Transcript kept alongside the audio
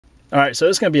Alright, so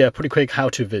this is going to be a pretty quick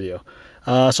how-to video.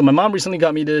 So my mom recently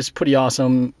got me this pretty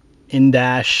awesome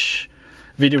in-dash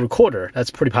video recorder that's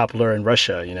pretty popular in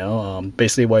Russia, you know.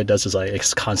 Basically what it does is like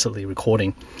it's constantly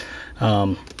recording.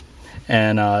 And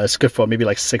it's good for maybe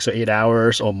like 6 or 8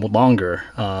 hours or longer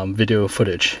video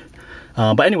footage.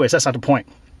 But anyways, that's not the point.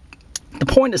 The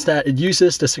point is that it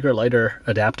uses the cigarette lighter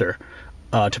adapter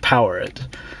to power it.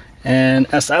 And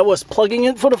as I was plugging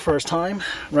it for the first time,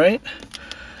 right?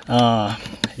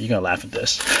 You're gonna laugh at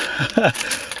this.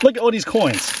 Look at all these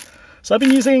coins. So I've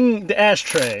been using the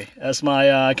ashtray as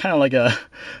my kind of like a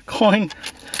coin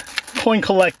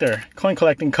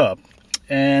collecting cup.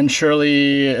 And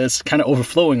surely it's kind of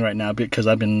overflowing right now because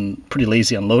I've been pretty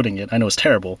lazy unloading it. I know it's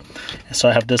terrible. And so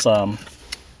I have this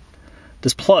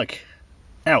this plug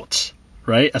out,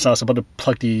 right? As I was about to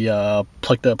plug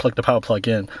the power plug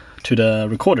in to the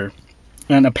recorder,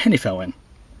 and a penny fell in.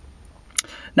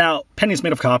 Now, penny's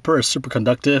made of copper, it's super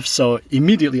conductive, so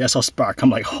immediately I saw spark. I'm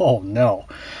like, oh no.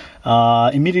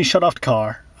 Immediately shut off the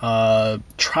car,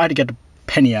 tried to get the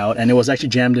penny out, and it was actually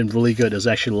jammed in really good. It was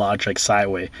actually lodged like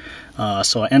sideways.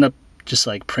 So I ended up just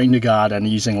like praying to God and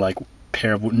using like a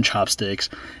pair of wooden chopsticks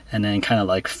and then kind of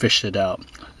like fished it out.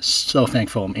 So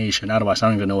thankful I'm Asian, otherwise I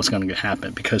don't even know what's going to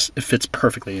happen because it fits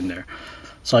perfectly in there.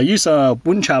 So I used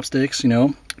wooden chopsticks, you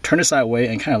know, turned it sideways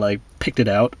and kind of like picked it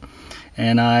out.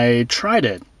 And I tried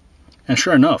it, and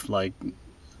sure enough, like,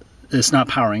 it's not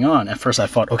powering on. At first I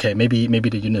thought, okay, maybe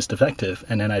the unit's defective,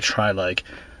 and then I tried like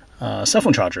cell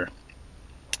phone charger.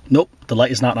 Nope, the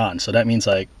light is not on, so that means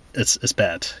like it's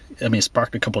bad. I mean, it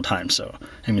sparked a couple of times, so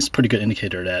I mean it's a pretty good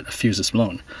indicator that a fuse is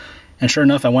blown. And sure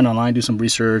enough, I went online, do some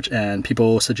research, and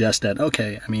people suggest that,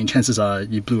 okay, I mean, chances are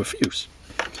you blew a fuse.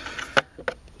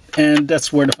 And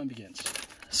that's where the fun begins.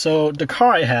 So the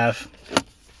car I have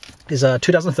is a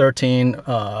 2013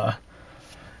 BMW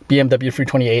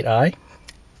 328i,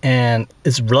 and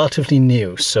it's relatively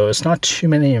new, so it's not too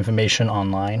many information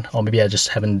online, or maybe I just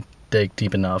haven't dig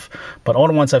deep enough. But all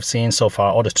the ones I've seen so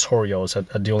far, all the tutorials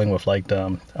are dealing with like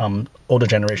the older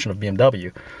generation of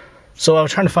BMW. So I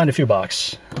was trying to find a few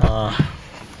bucks.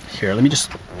 Here, let me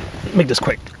just make this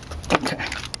quick. Okay.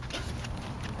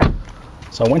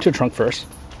 So I went to the trunk first,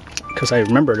 because I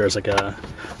remember there's like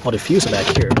all the fuse back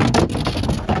here.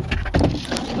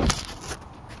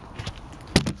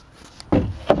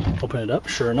 Open it up,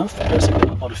 sure enough, there's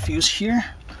like all the fuse here.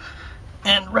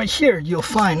 And right here, you'll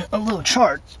find a little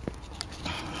chart.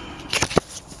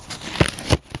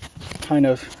 Kind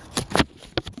of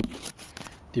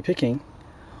depicting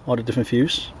all the different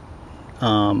fuse,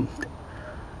 the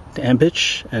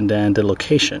amperage, and then the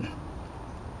location.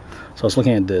 So I was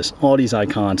looking at this, all these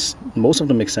icons, most of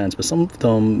them make sense, but some of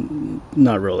them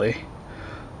not really.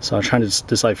 So I'm trying to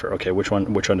decipher, okay, which one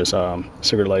is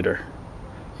cigarette lighter,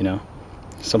 you know?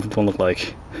 Some of them look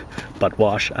like butt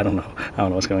wash. I don't know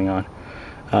what's going on.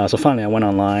 So finally I went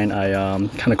online, I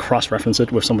kind of cross-referenced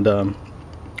it with some of the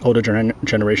older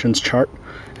generations chart,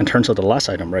 and turns out the last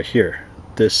item right here,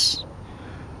 this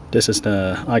is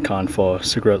the icon for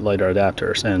cigarette lighter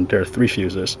adapters, and there are 3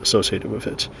 fuses associated with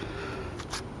it.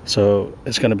 So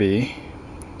it's going to be,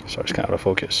 sorry, it's kind of out of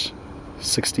focus,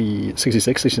 60,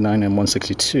 66, 69, and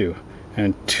 162,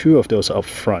 and 2 of those are up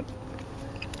front.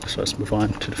 So let's move on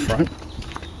to the front.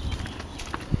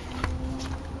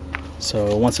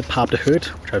 So once I pop the hood,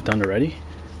 which I've done already,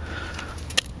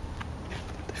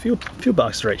 the fuel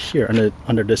box right here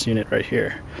under this unit right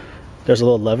here, there's a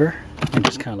little lever. You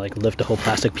just kind of like lift the whole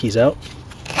plastic piece out.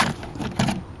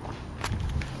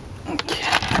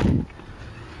 Okay.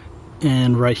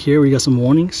 And right here we got some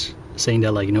warnings saying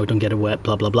that, like, you know, don't get it wet,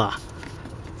 blah blah blah.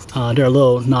 There are a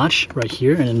little notch right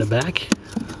here and in the back.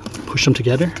 Push them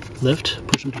together, lift,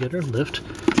 push them together, lift,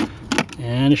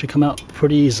 and it should come out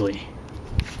pretty easily.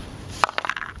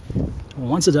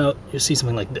 Once it's out, you'll see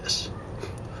something like this.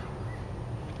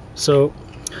 So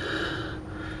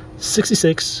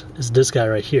 66 is this guy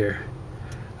right here.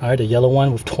 Alright, the yellow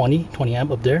one with 20 amp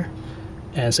up there.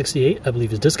 And 68, I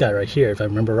believe, is this guy right here, if I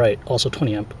remember right, also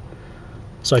 20 amp.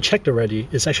 So I checked already,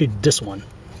 it's actually this one.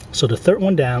 So the third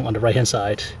one down on the right hand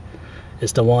side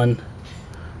is the one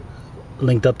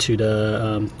linked up to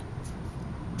the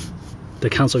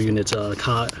console unit's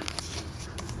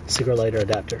cigarette lighter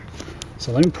adapter.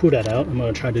 So let me pull that out. I'm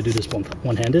going to try to do this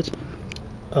one-handed.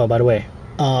 Oh, by the way,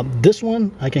 this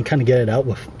one I can kind of get it out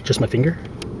with just my finger.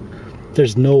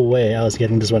 There's no way I was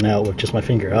getting this one out with just my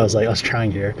finger. I was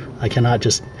trying here. I can't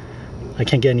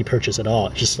get any purchase at all.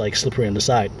 It's just like slippery on the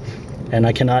side. And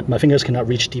my fingers cannot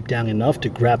reach deep down enough to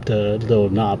grab the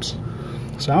little knobs.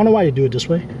 So I don't know why you do it this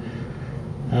way.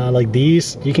 Like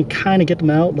these, you can kind of get them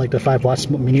out, like the 5 watts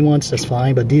mini ones, that's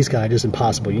fine. But these guys, it's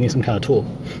impossible. You need some kind of tool.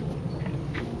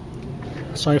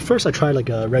 So at first I tried like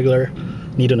a regular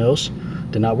needle nose,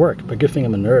 did not work, but good thing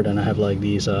I'm a nerd and I have like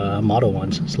these model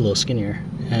ones. It's a little skinnier,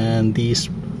 and these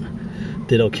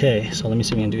did okay. So let me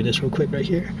see if we can do this real quick right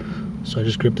here. So I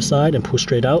just grip the side and pull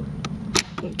straight out.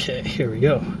 Okay, here we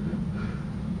go.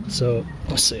 So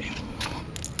let's see.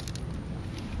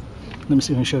 Let me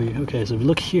see if I can show you. Okay, so if you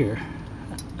look here,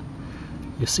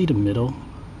 you see the middle,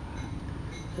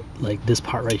 like this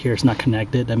part right here, it's not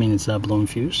connected. That means it's blown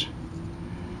fuse.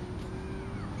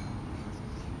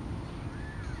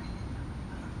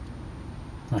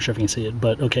 Not sure if you can see it,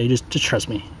 but okay, just trust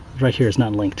me. Right here, it's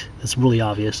not linked. It's really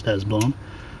obvious that it's blown.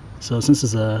 So since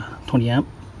it's a 20 amp,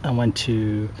 I went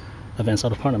to Advanced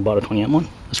Auto Part and bought a 20 amp one.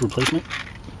 That's a replacement.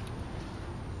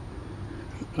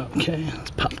 Okay,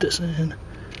 let's pop this in.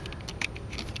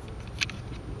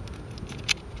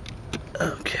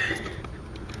 Okay,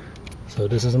 so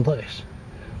this is in place.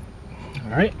 All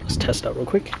right, let's test out real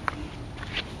quick.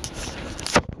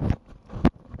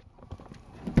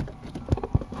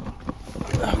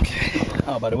 Okay.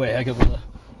 Oh, by the way, I got a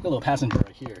little passenger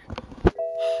right here.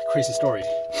 Crazy story.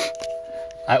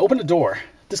 I opened the door.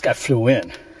 This guy flew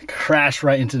in, crashed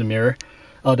right into the mirror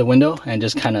of the window, and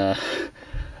just kind of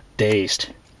dazed.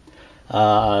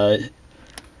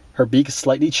 Her beak is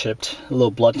slightly chipped. A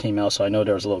little blood came out, so I know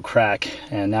there was a little crack.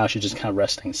 And now she's just kind of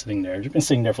resting, sitting there. She's been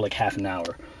sitting there for like half an hour.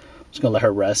 I'm just gonna let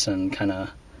her rest and kind of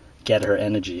get her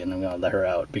energy, and I'm gonna let her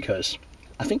out because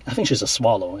I think she's a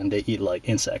swallow and they eat like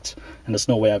insects, and there's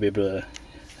no way I'll be able to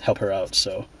help her out.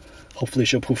 So hopefully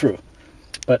she'll pull through.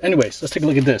 But anyways, let's take a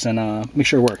look at this and make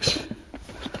sure it works.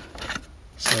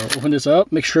 So open this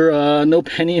up, make sure no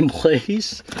penny in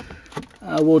place.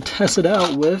 We'll test it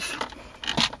out with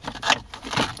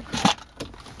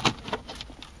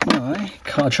my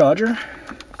car charger.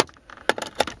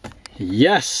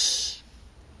 Yes,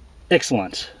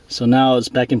 excellent. So now it's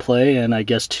back in play, and I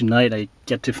guess tonight I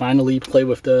get to finally play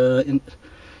with the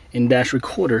in-dash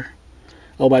recorder.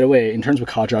 Oh, by the way, in terms of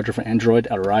car charger for Android,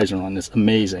 a Ryzen one is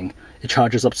amazing. It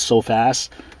charges up so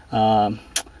fast.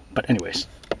 But anyways,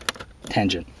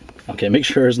 tangent. Okay, make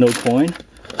sure there's no coin.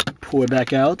 Pull it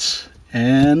back out,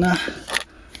 and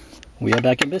we are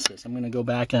back in business. I'm gonna go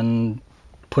back and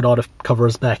put all the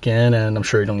covers back in, and I'm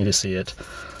sure you don't need to see it.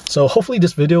 So hopefully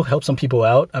this video helped some people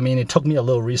out. I mean, it took me a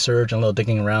little research and a little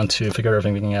digging around to figure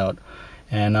everything out.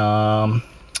 And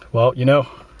well, you know,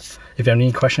 if you have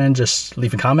any questions, just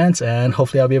leave in comments, and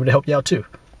hopefully I'll be able to help you out too.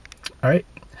 All right,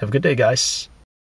 have a good day, guys.